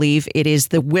don't believe it is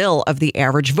the will of the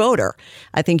average voter.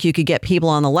 I think you could get people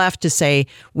on the left to say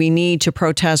we need to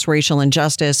protest racial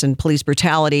injustice and police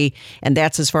brutality, and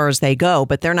that's as far as they go,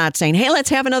 but they're not saying, hey,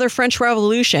 let's have another French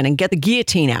Revolution and get the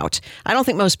guillotine out. I don't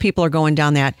think most people are going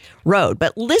down that road.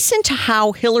 But listen to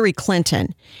how Hillary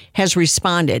Clinton has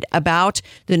responded about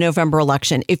the November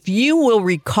election. If you will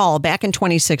recall, back in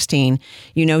 2016,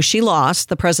 you know, she lost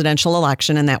the presidential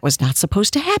election, and that was not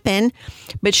supposed to happen.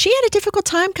 But she had a difficult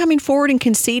time coming forward and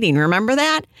conceding. Remember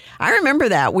that? I remember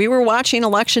that. We were watching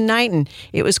election night, and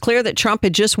it was clear that Trump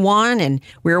had just won, and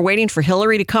we were waiting for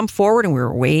Hillary to come forward, and we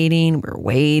were waiting.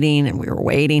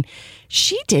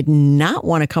 She did not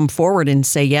want to come forward and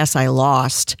say, yes, I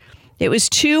lost. It was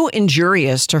too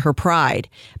injurious to her pride.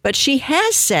 But she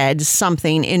has said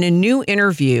something in a new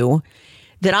interview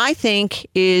that I think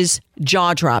is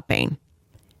jaw-dropping.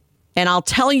 And I'll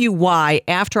tell you why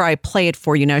after I play it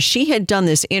for you. Now, she had done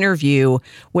this interview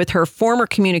with her former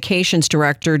communications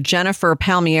director, Jennifer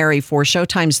Palmieri, for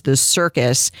Showtime's The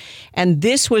Circus. And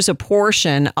this was a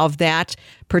portion of that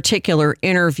particular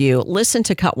interview. Listen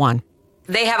to cut one.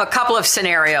 They have a couple of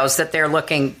scenarios that they're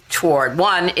looking toward.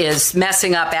 One is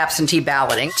messing up absentee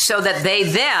balloting so that they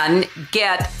then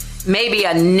get maybe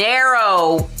a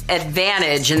narrow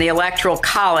advantage in the Electoral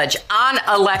College on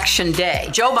Election Day.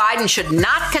 Joe Biden should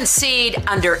not concede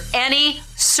under any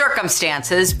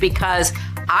circumstances, because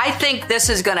I think this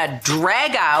is going to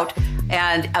drag out,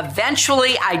 and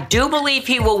eventually I do believe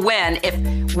he will win if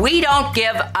we don't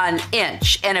give an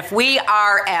inch and if we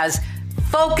are as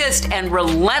focused and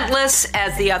relentless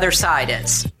as the other side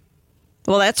is.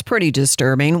 Well, that's pretty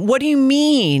disturbing. What do you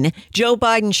mean Joe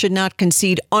Biden should not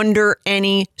concede under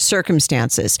any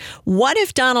circumstances? What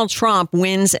if Donald Trump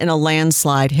wins in a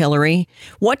landslide, Hillary?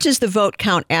 What does the vote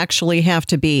count actually have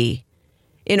to be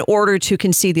in order to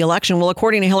concede the election? Well,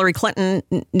 according to Hillary Clinton,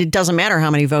 it doesn't matter how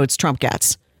many votes Trump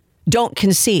gets. Don't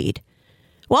concede.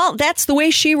 Well, that's the way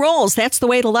she rolls. That's the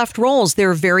way the left rolls.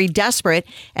 They're very desperate,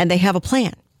 and they have a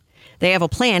plan. They have a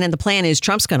plan, and the plan is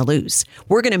Trump's going to lose.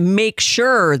 We're going to make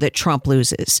sure that Trump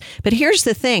loses. But here's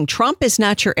the thing. Trump is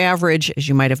not your average, as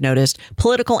you might have noticed,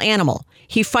 political animal.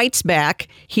 He fights back.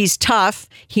 He's tough.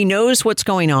 He knows what's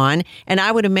going on. And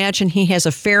I would imagine he has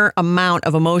a fair amount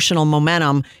of emotional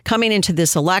momentum coming into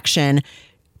this election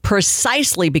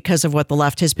precisely because of what the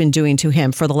left has been doing to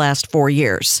him for the last 4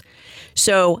 years.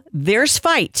 So there's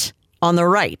fight on the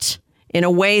right in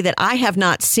a way that I have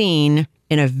not seen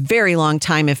in a very long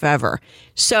time, if ever.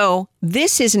 So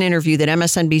this is an interview that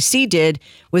MSNBC did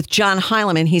with John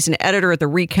Heilemann. He's an editor at The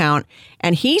Recount,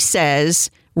 and he says,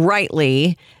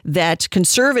 rightly, that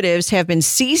conservatives have been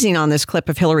seizing on this clip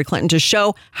of Hillary Clinton to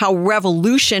show how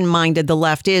revolution-minded the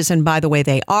left is, and by the way,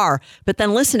 they are. But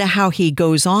then listen to how he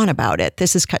goes on about it.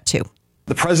 This is cut 2.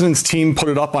 The president's team put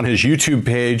it up on his YouTube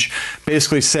page,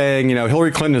 basically saying,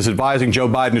 Hillary Clinton is advising Joe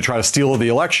Biden to try to steal the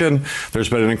election. There's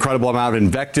been an incredible amount of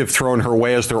invective thrown her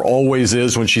way, as there always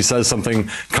is when she says something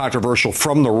controversial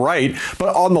from the right.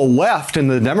 But on the left in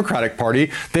the Democratic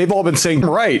Party, they've all been saying,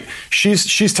 right,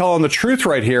 she's telling the truth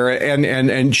right here,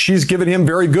 and she's given him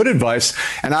very good advice.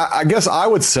 And I guess I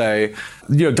would say,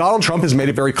 Donald Trump has made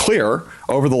it very clear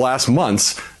over the last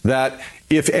months that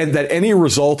that any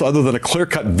result other than a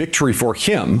clear-cut victory for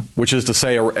him, which is to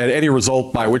say any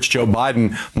result by which Joe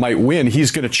Biden might win,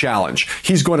 he's going to challenge.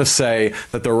 He's going to say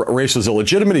that the race was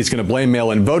illegitimate. He's going to blame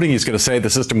mail-in voting. He's going to say the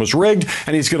system was rigged,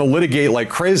 and he's going to litigate like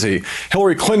crazy.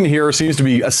 Hillary Clinton here seems to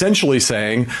be essentially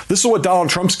saying, this is what Donald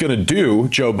Trump's going to do,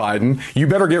 Joe Biden. You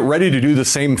better get ready to do the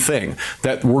same thing,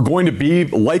 that we're going to be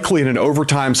likely in an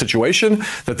overtime situation,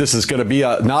 that this is going to be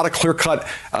not a clear-cut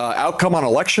outcome on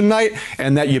election night,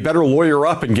 and that you better lawyer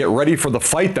up and get ready for the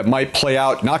fight that might play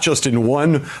out not just in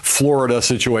one Florida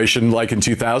situation like in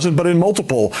 2000, but in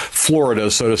multiple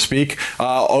Floridas, so to speak,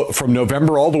 from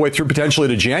November all the way through potentially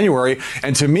to January.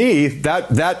 And to me,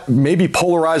 that may be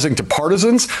polarizing to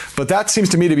partisans, but that seems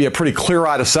to me to be a pretty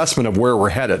clear-eyed assessment of where we're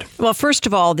headed. Well, first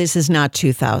of all, this is not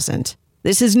 2000.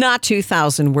 This is not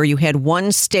 2000, where you had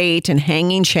one state and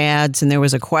hanging chads, and there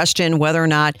was a question whether or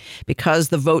not, because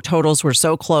the vote totals were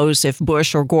so close, if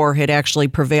Bush or Gore had actually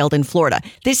prevailed in Florida.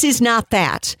 This is not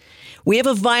that. We have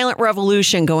a violent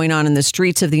revolution going on in the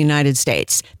streets of the United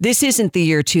States. This isn't the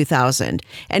year 2000.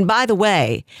 And by the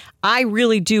way, I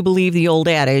really do believe the old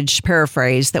adage,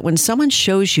 paraphrase, that when someone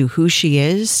shows you who she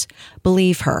is,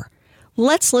 believe her.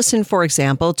 Let's listen, for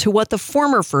example, to what the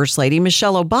former First Lady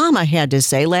Michelle Obama had to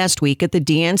say last week at the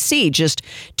DNC, just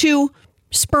to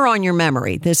spur on your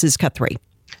memory. This is cut 3.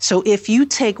 So if you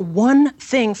take one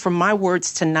thing from my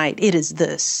words tonight, it is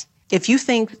this. If you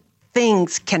think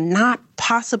things cannot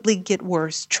possibly get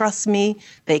worse, trust me,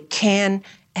 they can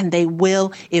and they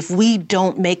will if we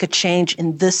don't make a change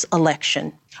in this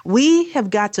election. We have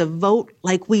got to vote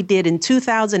like we did in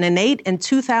 2008 and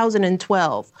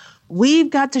 2012. We've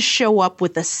got to show up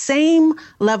with the same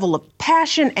level of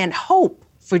passion and hope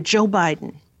for Joe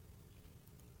Biden.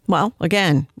 Well,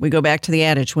 again, we go back to the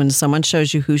adage, when someone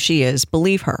shows you who she is,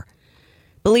 believe her.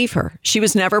 Believe her. She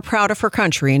was never proud of her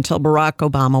country until Barack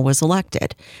Obama was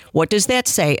elected. What does that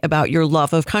say about your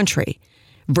love of country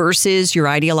versus your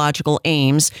ideological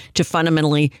aims to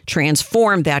fundamentally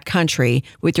transform that country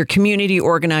with your community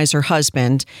organizer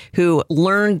husband who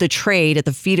learned the trade at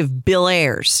the feet of Bill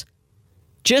Ayers?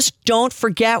 Just don't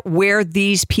forget where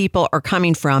these people are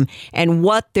coming from and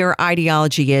what their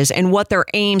ideology is and what their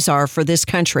aims are for this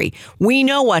country. We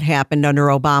know what happened under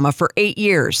Obama for 8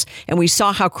 years, and we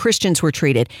saw how Christians were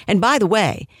treated. And by the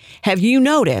way, have you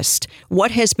noticed what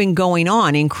has been going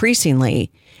on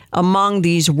increasingly among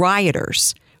these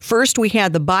rioters? First, we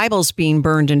had the Bibles being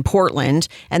burned in Portland,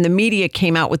 and the media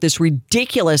came out with this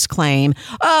ridiculous claim.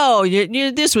 Oh,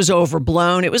 this was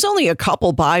overblown. It was only a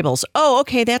couple Bibles. Oh,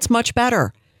 okay, that's much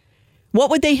better. What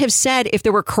would they have said if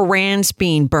there were Korans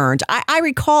being burned? I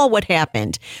recall what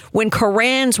happened when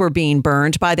Korans were being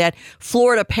burned by that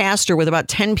Florida pastor with about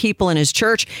 10 people in his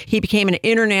church. He became an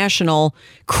international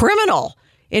criminal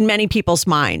in many people's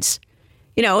minds.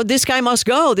 You know, this guy must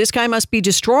go. This guy must be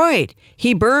destroyed.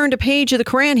 He burned a page of the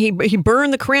Quran. He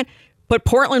burned the Quran. But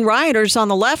Portland rioters on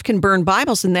the left can burn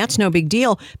Bibles, and that's no big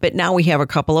deal. But now we have a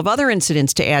couple of other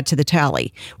incidents to add to the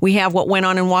tally. We have what went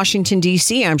on in Washington,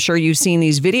 D.C. I'm sure you've seen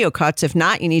these video cuts. If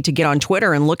not, you need to get on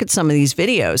Twitter and look at some of these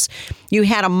videos. You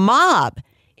had a mob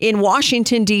in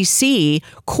Washington, D.C.,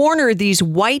 cornered these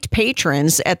white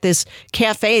patrons at this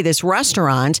cafe, this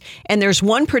restaurant. And there's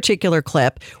one particular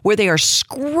clip where they are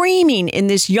screaming in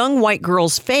this young white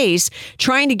girl's face,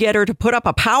 trying to get her to put up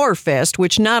a power fist,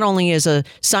 which not only is a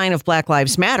sign of Black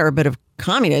Lives Matter, but of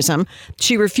communism.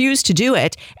 She refused to do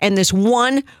it. And this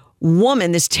one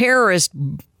woman, this terrorist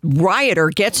rioter,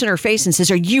 gets in her face and says,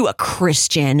 "Are you a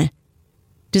Christian?"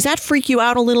 Does that freak you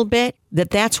out a little bit that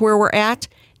that's where we're at?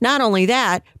 Not only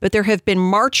that, but there have been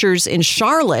marchers in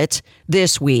Charlotte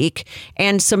this week,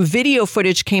 and some video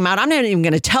footage came out. I'm not even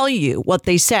going to tell you what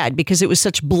they said because it was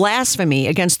such blasphemy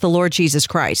against the Lord Jesus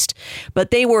Christ. But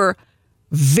they were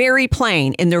very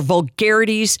plain in their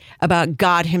vulgarities about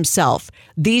God himself.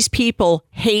 These people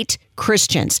hate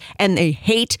Christians and they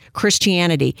hate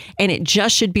Christianity. And it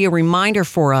just should be a reminder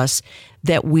for us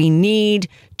that we need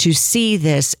to see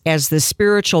this as the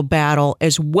spiritual battle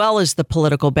as well as the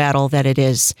political battle that it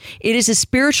is. It is a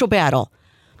spiritual battle.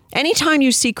 Anytime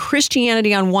you see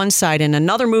Christianity on one side and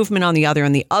another movement on the other,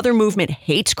 and the other movement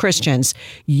hates Christians,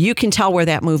 you can tell where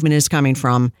that movement is coming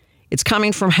from. It's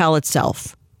coming from hell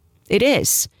itself. It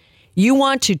is. You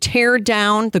want to tear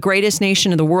down the greatest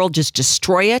nation in the world, just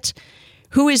destroy it?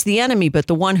 Who is the enemy but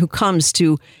the one who comes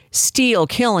to steal,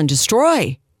 kill, and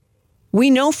destroy? We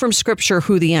know from Scripture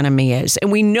who the enemy is,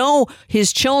 and we know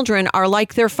his children are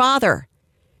like their father.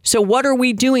 So what are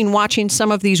we doing watching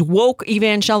some of these woke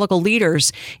evangelical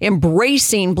leaders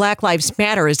embracing Black Lives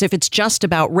Matter as if it's just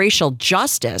about racial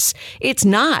justice? It's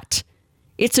not.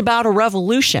 It's about a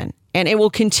revolution, and it will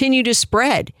continue to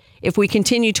spread if we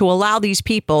continue to allow these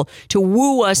people to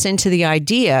woo us into the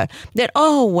idea that,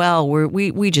 oh, well,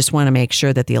 we just want to make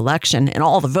sure that the election and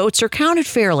all the votes are counted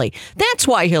fairly. That's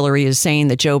why Hillary is saying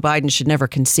that Joe Biden should never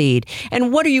concede.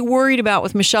 And what are you worried about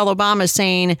with Michelle Obama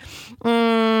saying,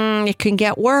 it can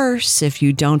get worse if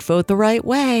you don't vote the right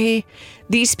way?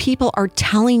 These people are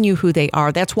telling you who they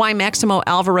are. That's why Maximo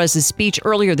Alvarez's speech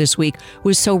earlier this week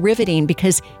was so riveting,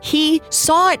 because he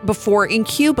saw it before in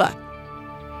Cuba.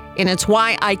 And it's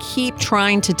why I keep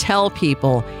trying to tell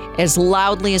people as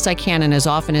loudly as I can and as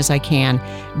often as I can,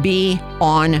 be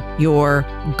on your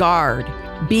guard.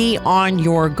 Be on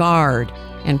your guard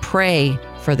and pray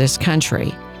for this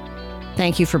country.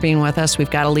 Thank you for being with us. We've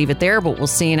got to leave it there, but we'll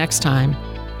see you next time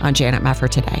on Janet Mefford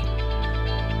Today.